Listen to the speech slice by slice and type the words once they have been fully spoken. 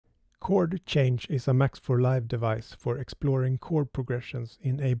Chord Change is a Max for Live device for exploring chord progressions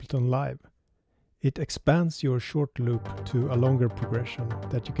in Ableton Live. It expands your short loop to a longer progression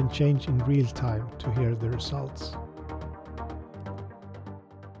that you can change in real time to hear the results.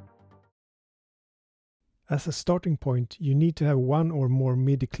 As a starting point, you need to have one or more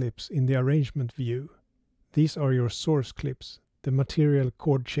MIDI clips in the arrangement view. These are your source clips. The material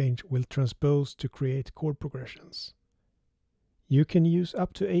Chord Change will transpose to create chord progressions. You can use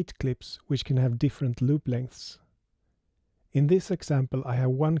up to 8 clips, which can have different loop lengths. In this example, I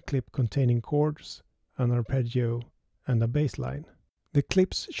have one clip containing chords, an arpeggio, and a bass line. The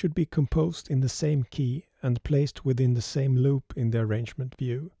clips should be composed in the same key and placed within the same loop in the arrangement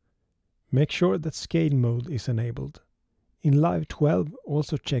view. Make sure that scale mode is enabled. In Live 12,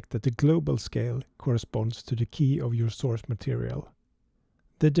 also check that the global scale corresponds to the key of your source material.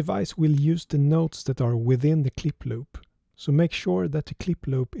 The device will use the notes that are within the clip loop. So make sure that the clip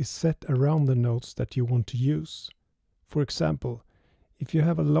loop is set around the notes that you want to use. For example, if you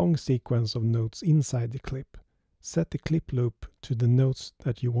have a long sequence of notes inside the clip, set the clip loop to the notes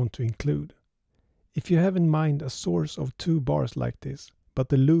that you want to include. If you have in mind a source of 2 bars like this, but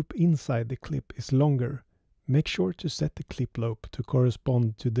the loop inside the clip is longer, make sure to set the clip loop to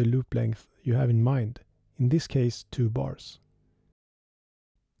correspond to the loop length you have in mind, in this case 2 bars.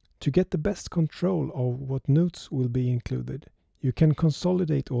 To get the best control of what notes will be included, you can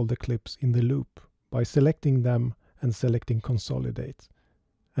consolidate all the clips in the loop by selecting them and selecting Consolidate.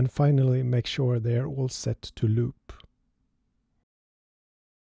 And finally, make sure they are all set to loop.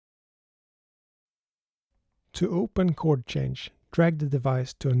 To open Chord Change, drag the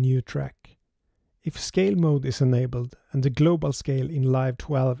device to a new track. If scale mode is enabled and the global scale in Live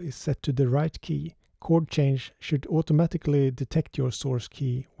 12 is set to the right key, Chord Change should automatically detect your source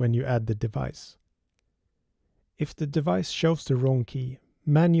key when you add the device. If the device shows the wrong key,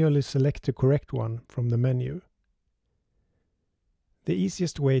 manually select the correct one from the menu. The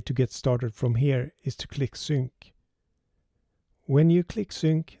easiest way to get started from here is to click Sync. When you click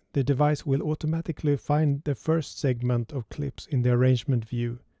Sync, the device will automatically find the first segment of clips in the arrangement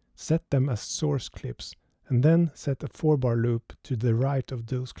view, set them as source clips, and then set a 4-bar loop to the right of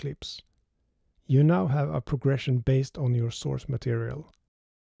those clips. You now have a progression based on your source material.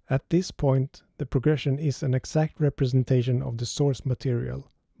 At this point, the progression is an exact representation of the source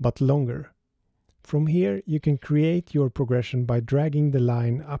material, but longer. From here, you can create your progression by dragging the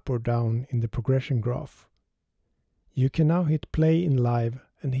line up or down in the progression graph. You can now hit play in Live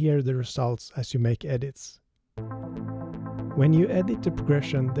and hear the results as you make edits. When you edit the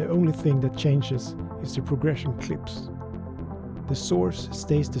progression, the only thing that changes is the progression clips. The source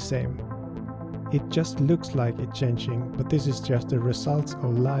stays the same. It just looks like it's changing, but this is just the results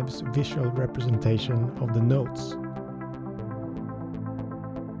of Live's visual representation of the notes.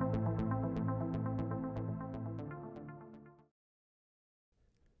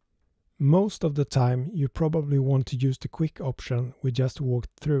 Most of the time you probably want to use the quick option we just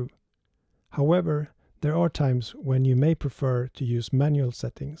walked through. However, there are times when you may prefer to use manual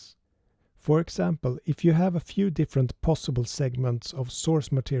settings. For example, if you have a few different possible segments of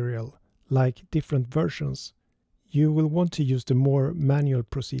source material, like different versions, you will want to use the more manual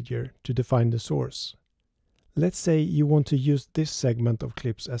procedure to define the source. Let's say you want to use this segment of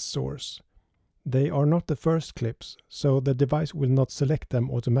clips as source. They are not the first clips, so the device will not select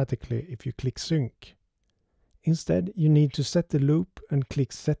them automatically if you click Sync. Instead, you need to set the loop and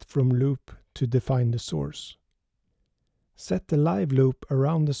click Set from Loop to define the source. Set the live loop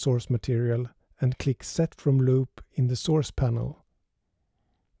around the source material and click Set from Loop in the source panel.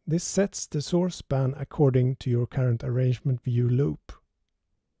 This sets the source span according to your current arrangement view loop.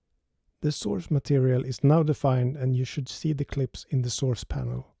 The source material is now defined and you should see the clips in the source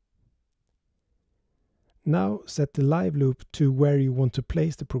panel. Now set the live loop to where you want to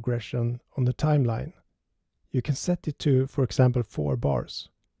place the progression on the timeline. You can set it to, for example, 4 bars.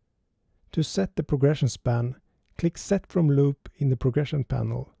 To set the progression span, click Set from Loop in the progression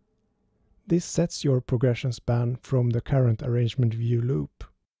panel. This sets your progression span from the current arrangement view loop.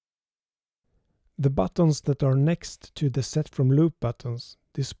 The buttons that are next to the Set from Loop buttons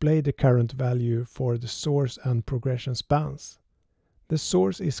display the current value for the source and progression spans. The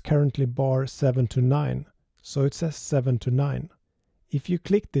source is currently bar 7 to 9, so it says 7 to 9. If you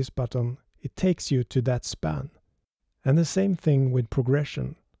click this button, it takes you to that span. And the same thing with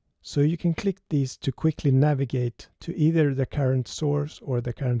progression, so you can click these to quickly navigate to either the current source or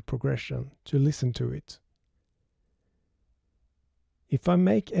the current progression to listen to it. If I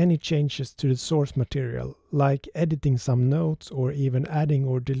make any changes to the source material, like editing some notes or even adding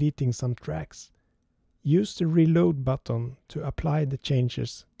or deleting some tracks, Use the reload button to apply the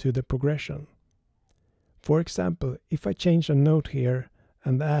changes to the progression. For example, if I change a note here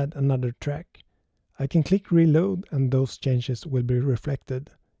and add another track, I can click reload and those changes will be reflected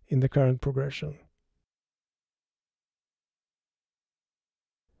in the current progression.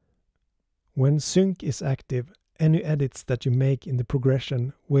 When sync is active, any edits that you make in the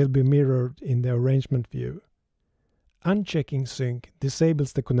progression will be mirrored in the arrangement view. Unchecking sync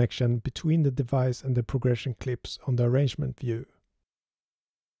disables the connection between the device and the progression clips on the arrangement view.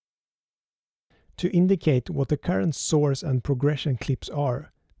 To indicate what the current source and progression clips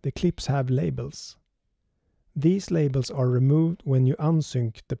are, the clips have labels. These labels are removed when you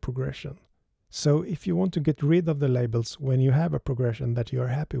unsync the progression. So if you want to get rid of the labels when you have a progression that you are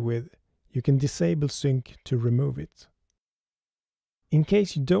happy with, you can disable sync to remove it. In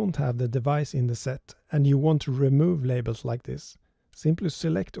case you don't have the device in the set and you want to remove labels like this, simply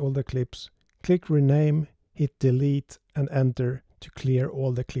select all the clips, click rename, hit delete and enter to clear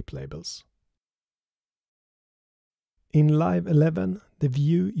all the clip labels. In Live 11, the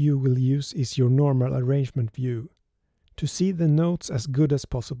view you will use is your normal arrangement view. To see the notes as good as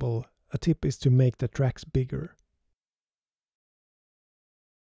possible, a tip is to make the tracks bigger.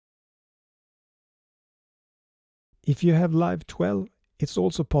 If you have Live 12, it's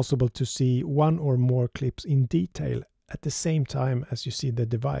also possible to see one or more clips in detail at the same time as you see the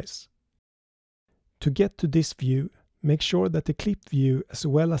device. To get to this view, make sure that the clip view as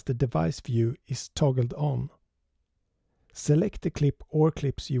well as the device view is toggled on. Select the clip or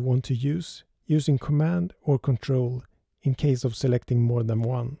clips you want to use using Command or Control in case of selecting more than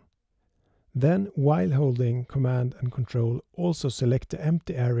one. Then, while holding Command and Control, also select the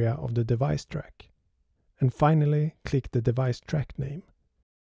empty area of the device track. And finally, click the device track name.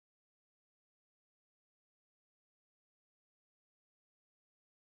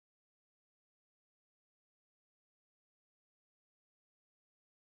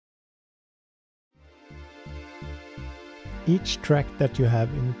 Each track that you have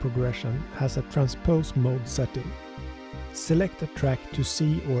in progression has a transpose mode setting. Select a track to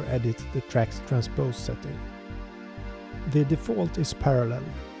see or edit the track's transpose setting. The default is parallel.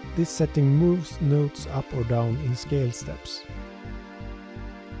 This setting moves notes up or down in scale steps.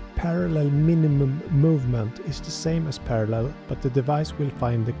 Parallel minimum movement is the same as parallel, but the device will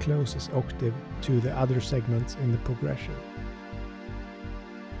find the closest octave to the other segments in the progression.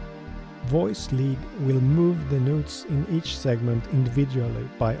 Voice lead will move the notes in each segment individually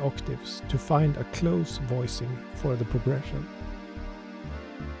by octaves to find a close voicing for the progression.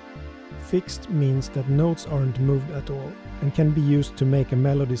 Fixed means that notes aren't moved at all and can be used to make a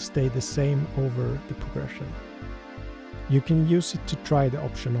melody stay the same over the progression. You can use it to try the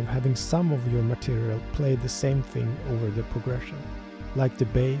option of having some of your material play the same thing over the progression, like the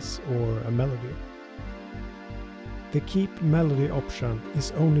bass or a melody. The keep melody option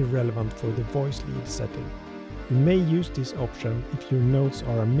is only relevant for the voice lead setting. You may use this option if your notes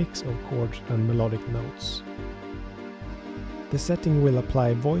are a mix of chords and melodic notes. The setting will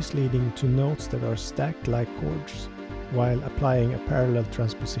apply voice leading to notes that are stacked like chords, while applying a parallel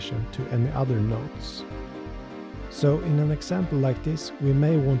transposition to any other notes. So in an example like this, we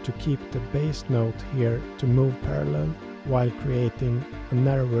may want to keep the bass note here to move parallel while creating a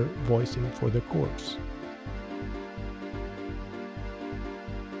narrower voicing for the chords.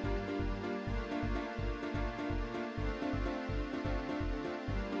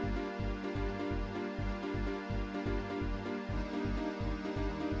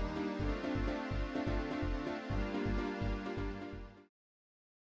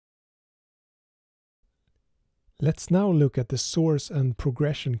 Let's now look at the source and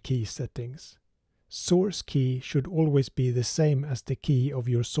progression key settings. Source key should always be the same as the key of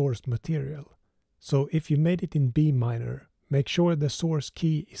your sourced material. So if you made it in B minor, make sure the source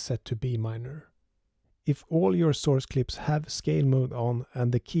key is set to B minor. If all your source clips have scale mode on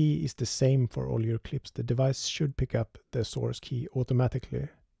and the key is the same for all your clips, the device should pick up the source key automatically.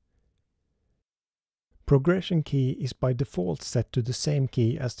 Progression key is by default set to the same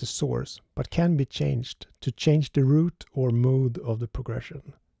key as the source, but can be changed to change the root or mood of the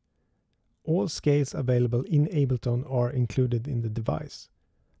progression. All scales available in Ableton are included in the device.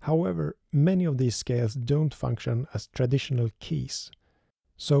 However, many of these scales don't function as traditional keys,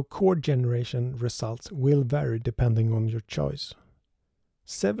 so chord generation results will vary depending on your choice.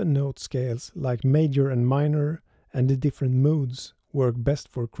 7-note scales like major and minor and the different moods work best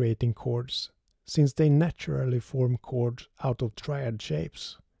for creating chords, since they naturally form chords out of triad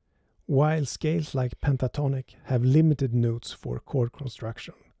shapes, while scales like pentatonic have limited notes for chord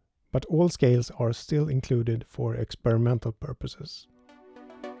construction, but all scales are still included for experimental purposes.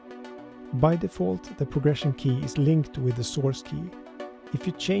 By default, the progression key is linked with the source key. If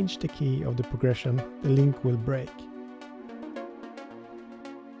you change the key of the progression, the link will break.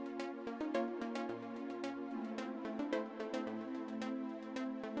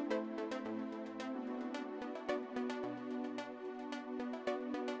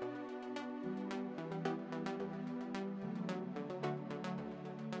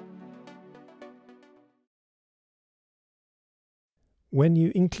 When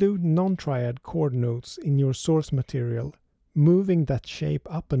you include non-triad chord notes in your source material, moving that shape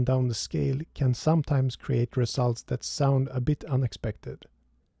up and down the scale can sometimes create results that sound a bit unexpected.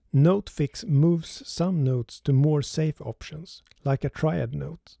 NoteFix moves some notes to more safe options, like a triad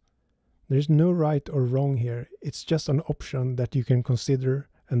note. There's no right or wrong here, it's just an option that you can consider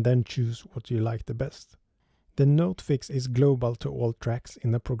and then choose what you like the best. The NoteFix is global to all tracks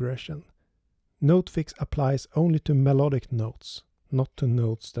in a progression. NoteFix applies only to melodic notes, not to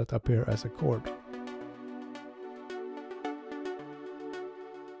notes that appear as a chord.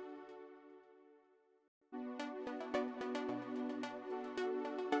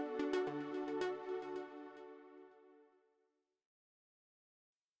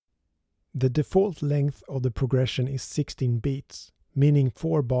 The default length of the progression is 16 beats, meaning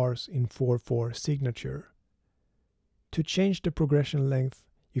 4 bars in 4/4 signature. To change the progression length,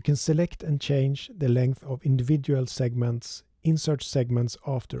 you can select and change the length of individual segments, insert segments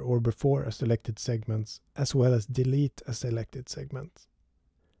after or before a selected segment, as well as delete a selected segment.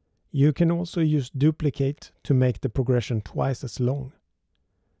 You can also use duplicate to make the progression twice as long.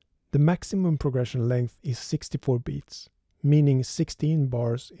 The maximum progression length is 64 beats, meaning 16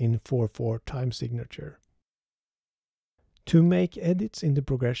 bars in 4/4 time signature. To make edits in the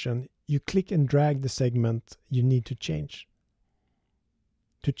progression, you click and drag the segment you need to change.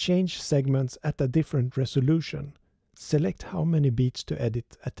 To change segments at a different resolution, select how many beats to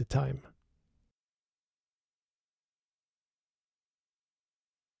edit at the time.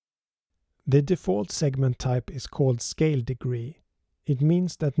 The default segment type is called scale degree. It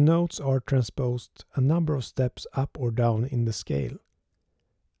means that notes are transposed a number of steps up or down in the scale.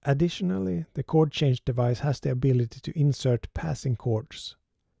 Additionally, the chord change device has the ability to insert passing chords.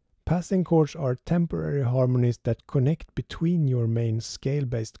 Passing chords are temporary harmonies that connect between your main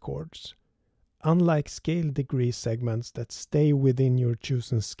scale-based chords. Unlike scale degree segments that stay within your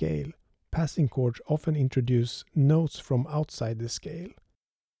chosen scale, passing chords often introduce notes from outside the scale.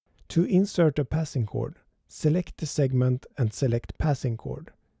 To insert a passing chord, select the segment and select passing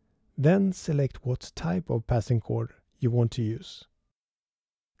chord. Then select what type of passing chord you want to use.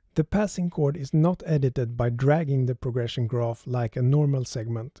 The passing chord is not edited by dragging the progression graph like a normal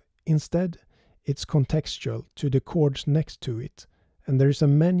segment. Instead, it's contextual to the chords next to it, and there is a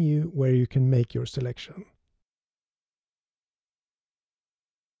menu where you can make your selection.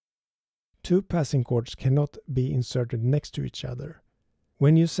 Two passing chords cannot be inserted next to each other.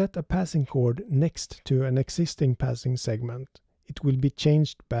 When you set a passing chord next to an existing passing segment, it will be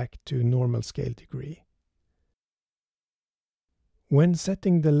changed back to normal scale degree. When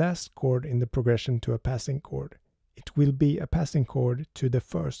setting the last chord in the progression to a passing chord, it will be a passing chord to the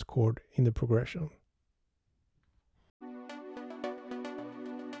first chord in the progression.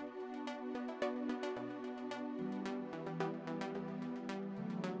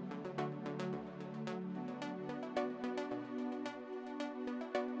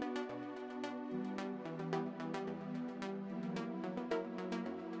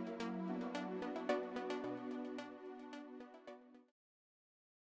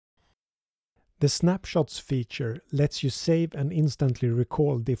 The Snapshots feature lets you save and instantly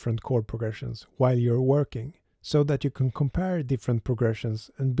recall different chord progressions while you're working, so that you can compare different progressions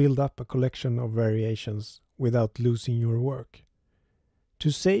and build up a collection of variations without losing your work.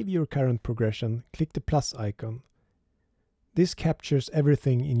 To save your current progression, click the plus icon. This captures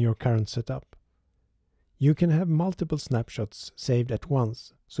everything in your current setup. You can have multiple snapshots saved at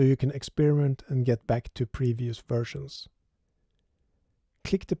once, so you can experiment and get back to previous versions.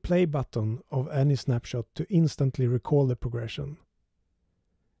 Click the play button of any snapshot to instantly recall the progression.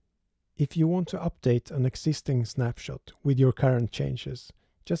 If you want to update an existing snapshot with your current changes,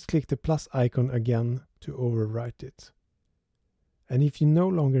 just click the plus icon again to overwrite it. And if you no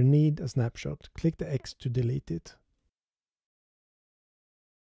longer need a snapshot, click the X to delete it.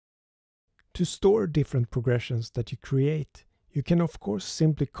 To store different progressions that you create, you can of course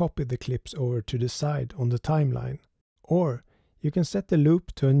simply copy the clips over to the side on the timeline, or you can set the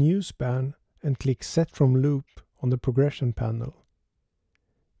loop to a new span and click Set from Loop on the progression panel.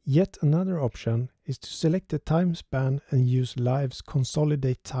 Yet another option is to select the time span and use Live's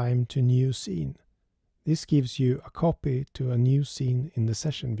Consolidate Time to New Scene. This gives you a copy to a new scene in the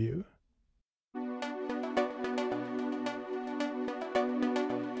session view.